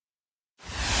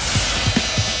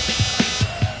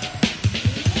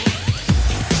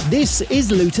This is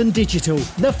Luton Digital,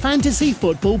 the fantasy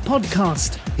football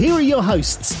podcast. Here are your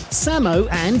hosts,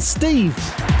 Samo and Steve.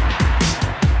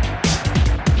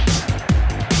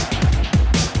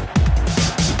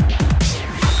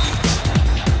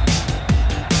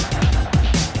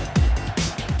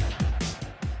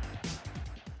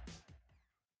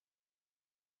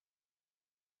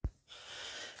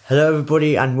 Hello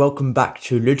everybody and welcome back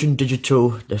to Luton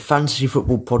Digital, the fantasy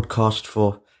football podcast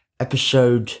for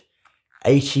episode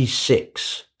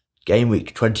 86, game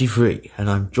week 23, and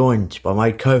I'm joined by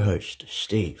my co-host,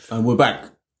 Steve. And we're back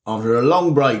after a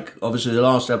long break. Obviously the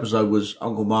last episode was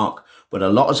Uncle Mark, but a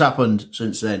lot has happened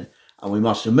since then, and we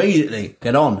must immediately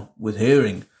get on with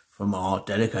hearing from our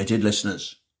dedicated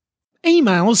listeners.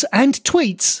 Emails and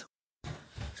tweets.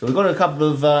 So we've got a couple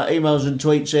of emails and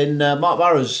tweets in. Mark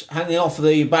Burrows hanging off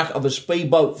the back of a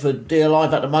speedboat for dear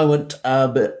life at the moment,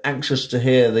 but anxious to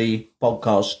hear the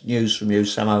podcast news from you,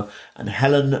 Samo. And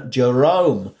Helen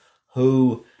Jerome,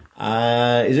 who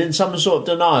is in some sort of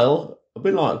denial, a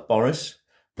bit like Boris,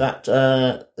 that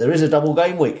there is a double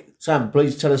game week. Sam,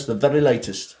 please tell us the very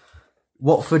latest.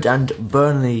 Watford and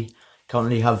Burnley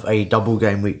currently have a double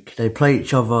game week. They play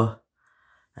each other,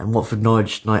 and Watford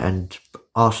Norwich tonight and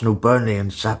Arsenal Burnley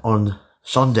on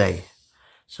Sunday.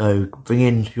 So bring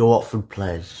in your Watford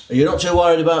players. You're not too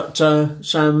worried about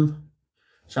Samo,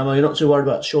 you're not too worried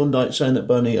about Sean Dyche saying that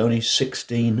Burnley only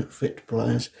 16 fit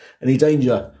players. Any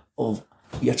danger of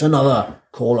yet another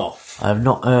call off? I have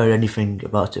not heard anything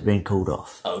about it being called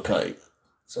off. Okay,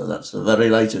 so that's the very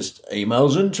latest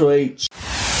emails and tweets.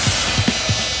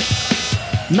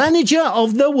 Manager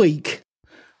of the week.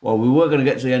 Well, we were going to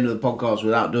get to the end of the podcast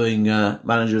without doing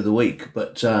Manager of the Week,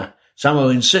 but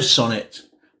Samo insists on it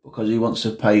because he wants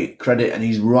to pay credit, and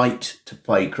he's right to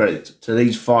pay credit to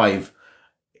these 5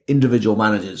 individual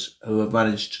managers who have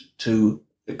managed to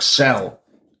excel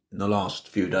in the last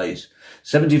few days.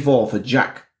 74 for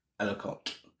Jack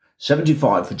Ellicott,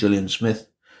 75 for Julian Smith,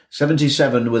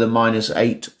 77 with a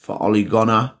 -8 for Ollie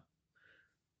Gunnar,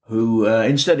 who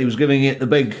instead he was giving it the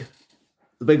big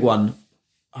one.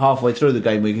 Halfway through the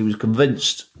game week, he was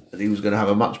convinced that he was going to have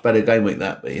a much better game week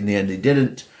but in the end he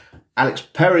didn't. Alex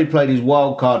Perry played his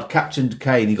wild card, captained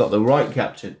Kane. He got the right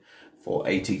captain for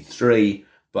 83.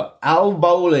 But Al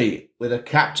Bowley with a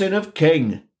captain of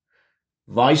King,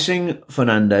 vicing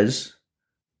Fernandez,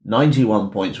 91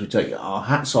 points. We take our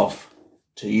hats off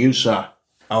to you, sir.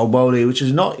 Al Bowley, which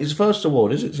is not his first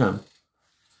award, is it, Sam?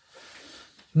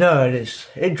 No, it's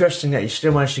interesting that he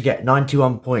still managed to get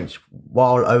 91 points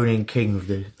while owning King with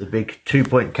the big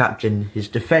 2-point captain. His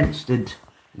defence did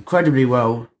incredibly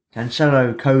well.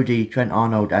 Cancelo, Cody, Trent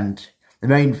Arnold, and the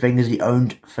main thing is he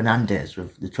owned Fernandez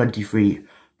with the 23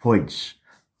 points.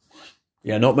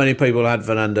 Yeah, not many people had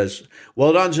Fernandez.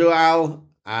 Well done to Al,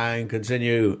 and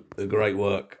continue the great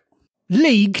work.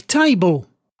 League table.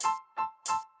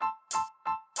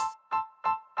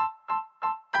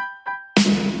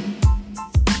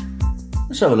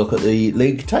 Let's have a look at the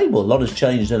league table. A lot has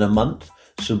changed in a month.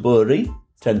 Suburi,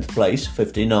 10th place,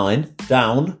 59.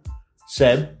 Down,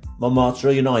 Seb,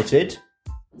 Montmartre United,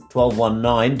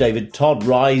 12-1-9. David Todd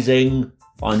rising,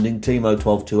 finding Timo,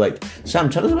 12-2-8. Sam,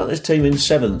 tell us about this team in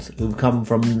 7th, who've come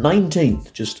from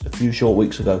 19th just a few short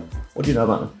weeks ago. What do you know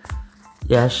about them?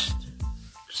 Yes,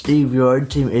 Steve, your own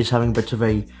team is having a bit of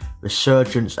a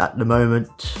resurgence at the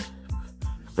moment.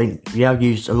 I think we have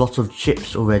used a lot of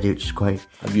chips already, which is quite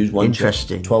I've used one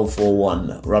interesting.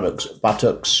 12-4-1. Ruddocks,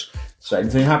 Buttocks. Same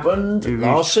thing happened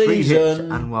last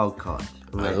season. And wildcard.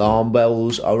 Alarm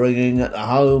bells are ringing at the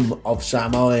home of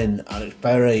Sam Owen, Alex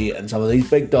Perry, and some of these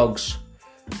big dogs.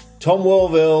 Tom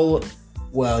Warville,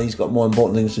 well, he's got more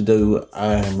important things to do.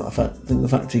 I think the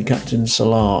fact he captained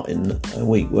Salah in a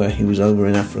week where he was over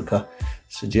in Africa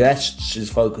suggests his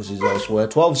focus is elsewhere.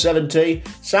 12-70.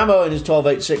 Sam Owen is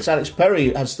 12-8-6. Alex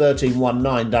Perry has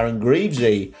 13-1-9. Darren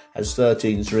Greavesy has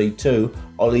 13-3-2.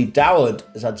 Ollie Doward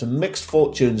has had some mixed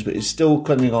fortunes, but is still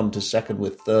clinging on to second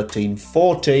with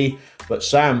 13-40. But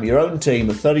Sam, your own team,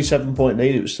 a 37-point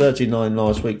lead. It was 39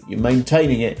 last week. You're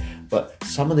maintaining it, but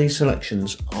some of these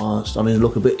selections are starting to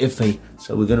look a bit iffy.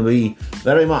 So we're going to be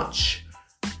very much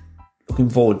looking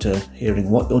forward to hearing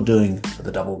what you're doing for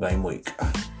the double game week.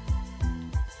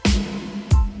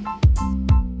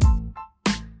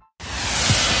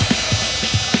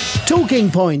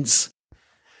 Talking points.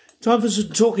 Time for some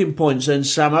talking points then,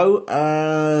 Samo.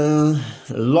 A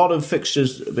lot of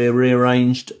fixtures to be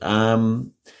rearranged,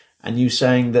 and you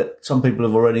saying that some people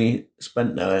have already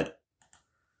spent their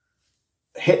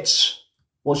hits.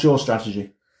 What's your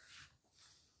strategy?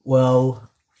 Well,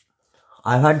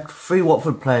 I've had 3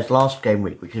 Watford players last game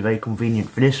week, which is very convenient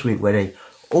for this week where they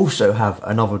also have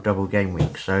another double game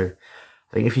week. So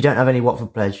I think if you don't have any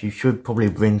Watford players, you should probably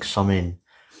bring some in,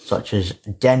 such as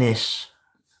Dennis,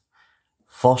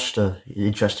 Foster,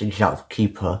 interesting shout for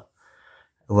keeper.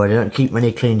 Well, they don't keep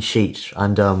many clean sheets,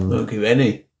 and Don't keep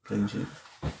any clean sheets.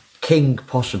 King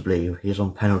possibly, he's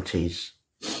on penalties,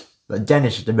 but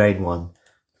Dennis is the main one.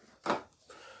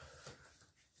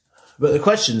 But the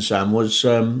question, Sam, was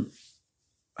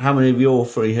how many of your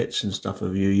free hits and stuff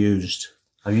have you used?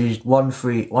 I've used one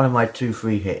of my 2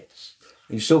 free hits.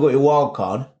 You've still got your wild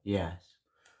card, Yes.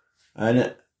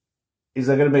 and is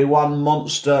there going to be one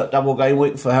monster double game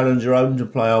week for Helen Jerome to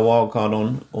play her wild card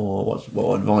on, or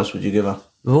what advice would you give her?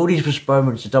 With all these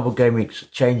postponements, the double game weeks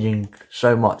changing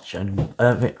so much, and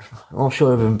I'm not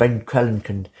sure if Ben Crellin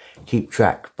can keep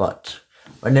track, but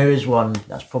when there is one,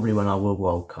 that's probably when I will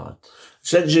wildcard.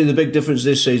 Essentially, the big difference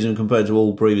this season compared to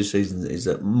all previous seasons is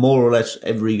that more or less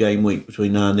every game week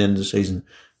between now and the end of the season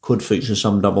could feature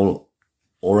some double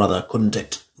or other, couldn't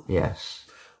it? Yes.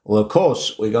 Well, of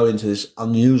course, we go into this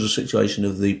unusual situation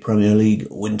of the Premier League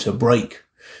winter break.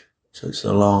 So it's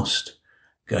the last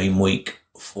game week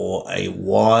for a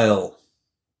while.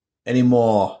 Any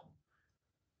more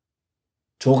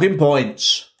talking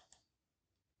points?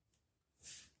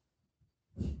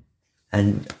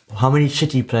 And how many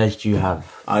City players do you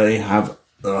have? I have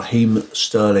Raheem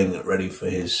Sterling ready for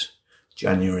his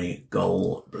January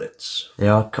goal blitz. They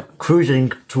are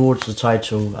cruising towards the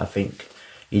title, I think.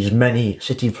 Need as many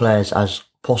City players as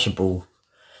possible.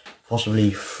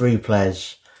 Possibly 3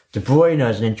 players. De Bruyne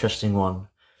is an interesting one.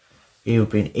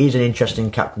 He's an interesting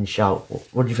captain shout.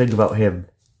 What do you think about him?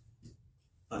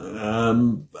 I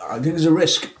think there's a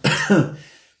risk.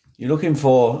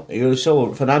 You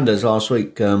saw Fernandez last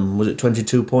week, was it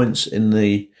 22 points in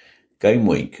the game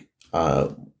week,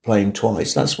 playing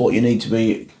twice. That's what you need to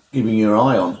be keeping your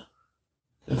eye on.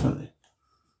 Definitely.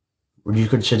 Would you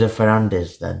consider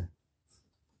Fernandez then?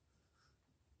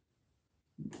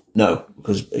 No,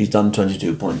 because he's done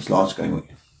 22 points last game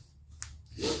week.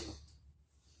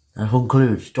 That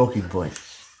concludes talking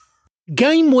points.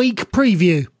 Game week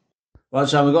preview. Right,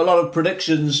 Sam, we've got a lot of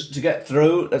predictions to get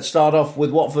through. Let's start off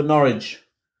with Watford-Norwich.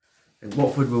 I think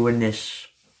Watford will win this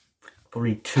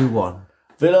probably 2-1.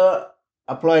 Villa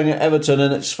are playing at Everton,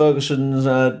 and it's Ferguson's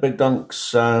Big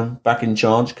Dunks back in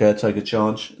charge, caretaker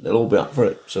charge. They'll all be up for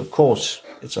it. So, of course,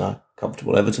 it's a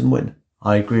comfortable Everton win.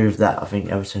 I agree with that. I think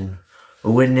Everton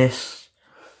will win this.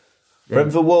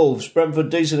 Brentford-Wolves. Brentford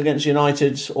decent against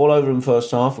United. All over them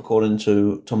first half, according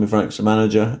to Tommy Franks, the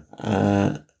manager.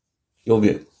 Your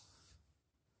view?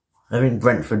 I think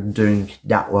Brentford are doing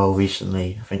that well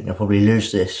recently. I think they'll probably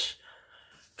lose this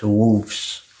to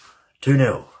Wolves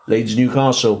 2-0.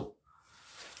 Leeds-Newcastle.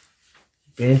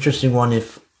 Be an interesting one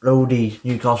if all the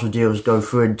Newcastle deals go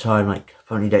through in time. Like,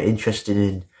 apparently they're interested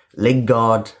in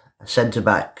Lingard, a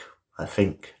centre-back. I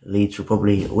think Leeds will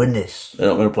probably win this. They're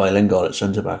not going to play Lingard at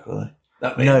centre-back, are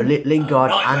they? No,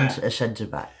 Lingard and a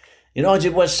centre-back.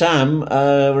 United West Ham,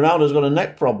 Ronaldo's got a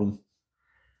neck problem.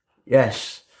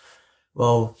 Yes.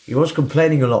 Well, he was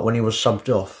complaining a lot when he was subbed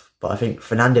off, but I think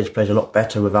Fernandez plays a lot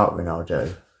better without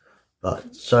Ronaldo.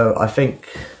 So I think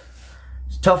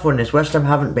it's a tough one. This West Ham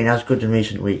haven't been as good in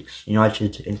recent weeks.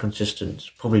 United inconsistent.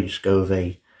 Probably just go with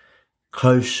a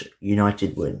close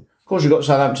United win. Of course, you've got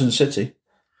Southampton City.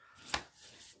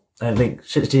 I think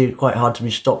City are quite hard to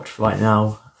be stopped right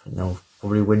now. I think they'll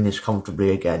probably win this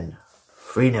comfortably again.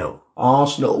 3-0.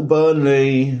 Arsenal,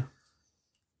 Burnley.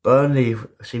 Burnley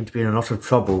seem to be in a lot of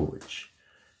trouble, which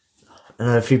I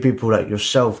know a few people like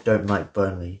yourself don't like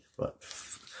Burnley, but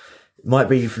it might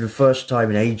be for the first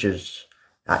time in ages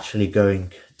actually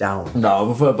going down. No, I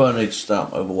prefer Burnley to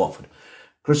start over Watford.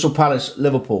 Crystal Palace,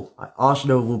 Liverpool.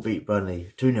 Arsenal will beat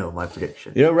Burnley 2-0, my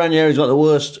prediction. You know, Ranieri's got the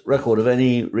worst record of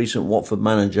any recent Watford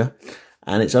manager,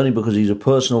 and it's only because he's a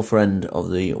personal friend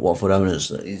of the Watford owners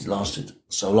that he's lasted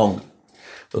so long.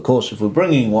 But of course, if we're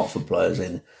bringing Watford players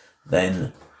in,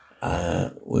 then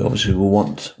we obviously will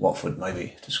want Watford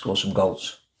maybe to score some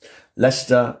goals.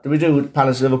 Leicester, do we do with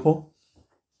Palace, Liverpool?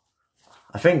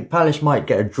 I think Palace might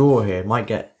get a draw here, might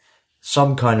get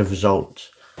some kind of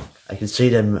result. I can see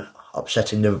them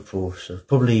upsetting Liverpool, so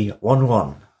probably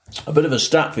 1-1. A bit of a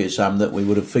stat for you, Sam, that we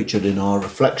would have featured in our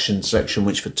reflection section,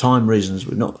 which for time reasons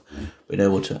we've not been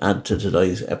able to add to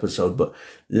today's episode. But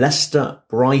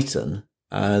Leicester-Brighton,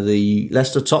 the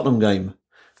Leicester-Tottenham game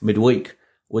midweek,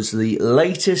 was the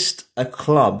latest a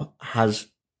club has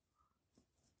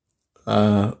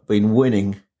been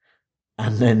winning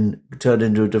and then turned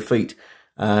into a defeat.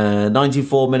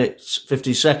 94 minutes,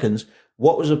 50 seconds.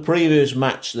 What was the previous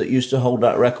match that used to hold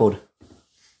that record?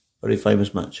 Very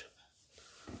famous match.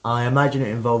 I imagine it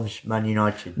involves Man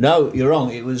United. No, you're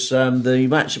wrong. It was the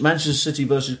match Manchester City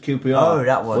versus QPR. Oh,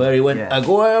 that one. Where he went, yeah.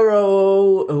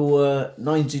 Aguero, who were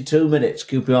 92 minutes.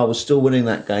 QPR was still winning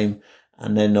that game.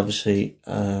 And then, obviously,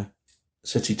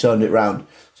 City turned it round.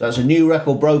 So that's a new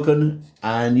record broken.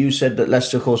 And you said that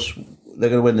Leicester, of course, they're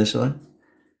going to win this, are they?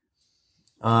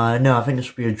 No, I think this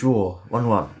will be a draw.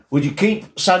 1-1. Would you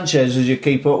keep Sanchez as your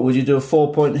keeper, or would you do a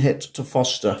 4-point hit to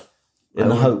Foster in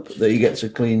the hope that he gets a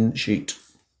clean sheet?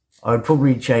 I would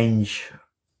probably change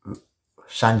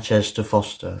Sanchez to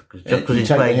Foster. You take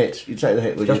the hit. You take the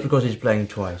hit, would you? Just because he's playing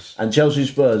twice. And Chelsea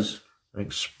Spurs? I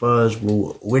think Spurs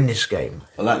will win this game.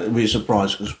 Well, that would be a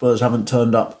surprise, because Spurs haven't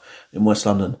turned up in West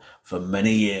London for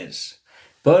many years.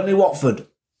 Burnley Watford?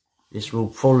 This will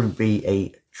probably be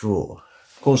a draw.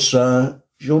 Of course,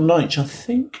 John Leitch, I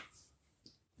think,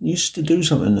 used to do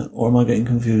something, or am I getting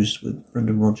confused with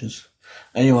Brendan Rodgers?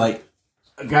 Anyway,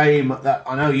 a game that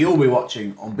I know you'll be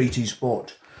watching on BT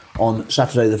Sport on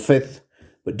Saturday the 5th.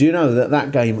 But do you know that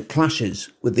that game clashes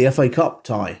with the FA Cup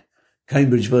tie,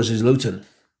 Cambridge versus Luton?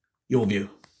 Your view?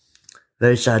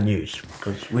 Very sad news,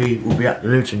 because we will be at the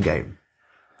Luton game.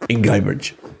 In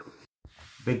Cambridge.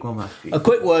 Big one, Matthew. A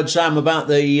quick word, Sam, about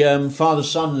the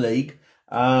Father-Son League.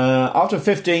 After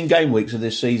 15 game weeks of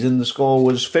this season, the score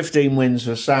was 15 wins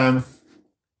for Sam,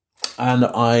 and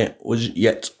I was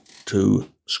yet to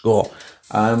score.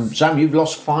 Sam, you've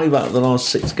lost 5 out of the last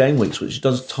 6 game weeks, which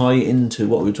does tie into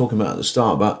what we were talking about at the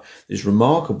start, about this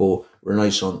remarkable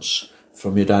renaissance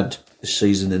from your dad this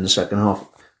season in the second half.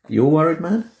 You're worried,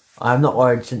 man? I'm not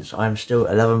worried, since I'm still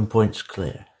 11 points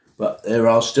clear. But there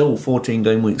are still 14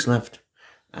 game weeks left.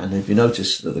 And if you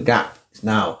notice that the gap is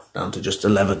now down to just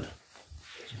 11.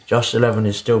 Just 11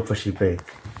 is still pretty big.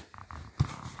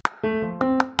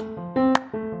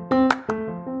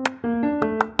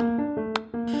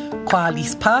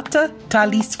 Qualis pater,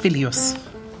 talis filius.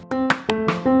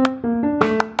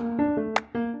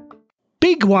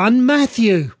 Big one,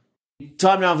 Matthew.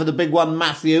 Time now for the big one,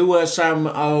 Matthew, where Sam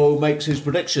makes his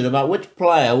prediction about which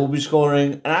player will be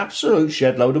scoring an absolute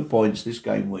shed load of points this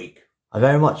game week. I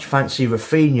very much fancy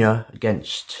Rafinha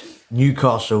against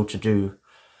Newcastle to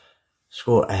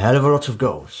score a hell of a lot of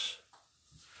goals.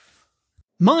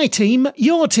 My team,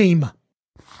 your team.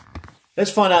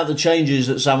 Let's find out the changes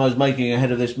that Samo's making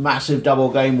ahead of this massive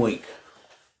double game week.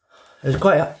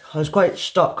 I was quite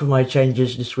stuck with my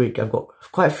changes this week. I've got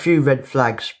quite a few red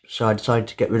flags, so I decided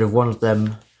to get rid of one of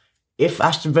them. If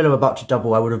Aston Villa were about to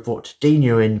double, I would have brought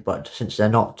Dino in, but since they're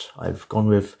not, I've gone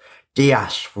with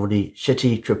Diaz for the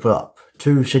City triple up.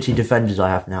 2 City defenders I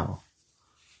have now.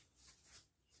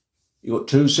 You got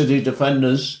 2 City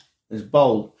defenders. It's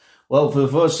bold. Well, for the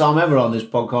first time ever on this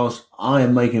podcast, I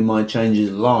am making my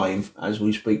changes live as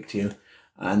we speak to you.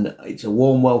 And it's a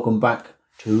warm welcome back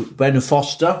to Ben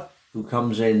Foster, who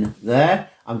comes in there.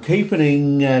 I'm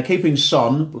keeping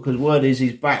Son, because word is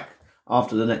he's back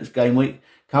after the next game week.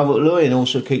 Calvert-Lewin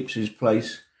also keeps his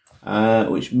place,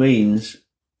 which means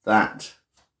that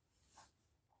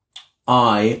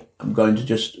I am going to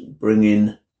just bring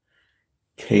in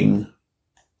King.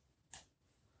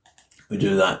 We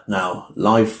do that now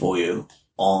live for you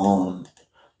on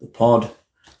the pod.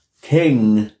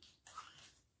 King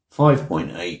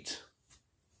 5.8.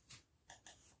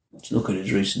 Let's look at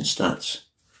his recent stats.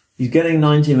 He's getting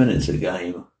 90 minutes a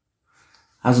game.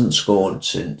 Hasn't scored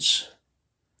since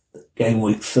game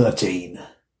week 13.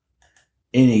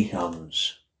 In he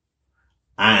comes.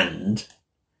 And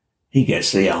he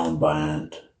gets the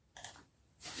armband.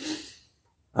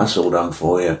 That's all done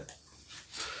for you.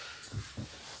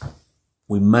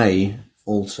 We may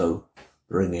also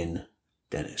bring in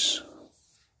Dennis.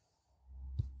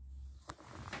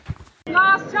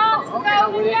 Last chance to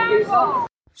go with Gamble.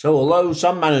 So although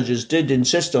some managers did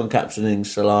insist on captaining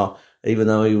Salah, even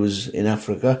though he was in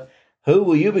Africa, who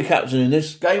will you be captaining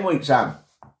this game week, Sam?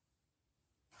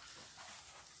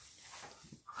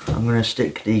 I'm going to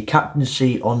stick the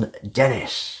captaincy on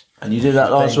Dennis. And you did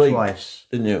that last week, twice.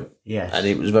 didn't you? Yes. And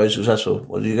it was very successful.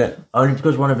 What did you get? Only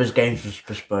because one of his games was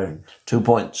postponed. 2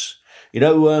 points. You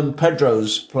know,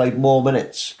 Pedro's played more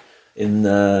minutes in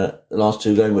the last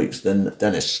 2 game weeks than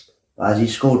Dennis. Has he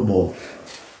scored more?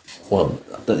 Well,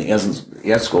 I don't think he hasn't. He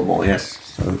has scored more, yes.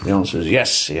 So the answer is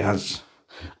yes, he has.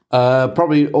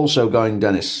 Probably also going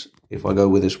Dennis, if I go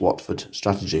with this Watford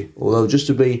strategy. Although, just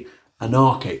to be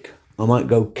anarchic, I might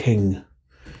go King.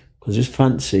 Because just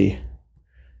fancy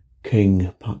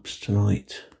King perhaps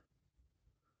tonight.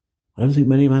 I don't think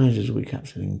many managers will be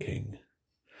captaining King.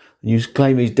 And you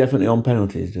claim he's definitely on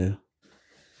penalties, do you?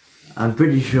 I'm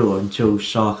pretty sure until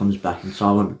Sarr comes back, and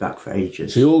Sarr won't be back for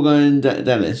ages. So you're going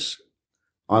Dennis.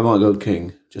 I might go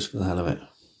King, just for the hell of it.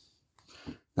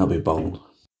 That'll be bold.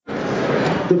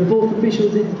 The fourth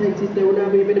officials indicated there will now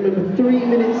be a minimum of 3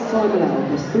 minutes time allowed.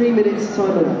 There's 3 minutes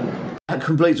time allowed. That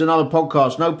completes another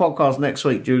podcast. No podcast next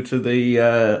week due to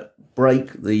the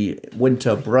break, the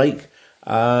winter break.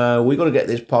 We've got to get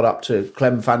this pod up to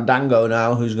Clem Fandango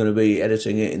now, who's going to be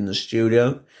editing it in the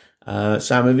studio.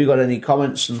 Sam, have you got any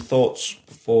comments and thoughts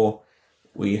before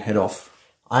we head off?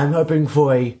 I'm hoping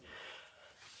for a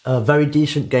very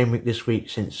decent game week this week,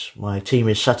 since my team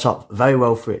is set up very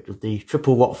well for it with the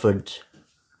triple Watford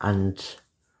and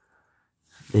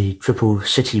the triple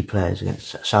City players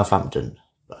against Southampton.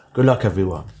 But good luck,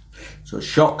 everyone. So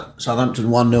shock, Southampton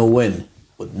 1-0 win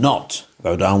would not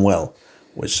go down well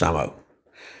with Samo.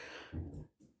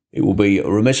 It will be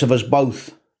remiss of us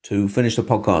both to finish the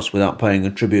podcast without paying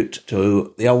a tribute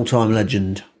to the old-time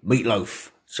legend, Meatloaf.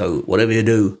 So whatever you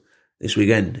do this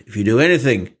weekend, if you do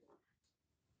anything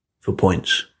for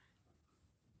points,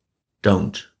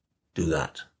 don't do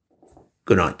that.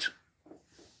 Good night.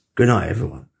 Good night,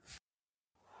 everyone.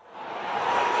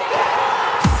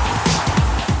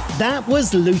 That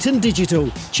was Luton Digital.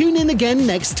 Tune in again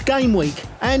next game week.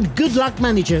 And good luck,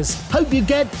 managers. Hope you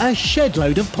get a shed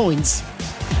load of points.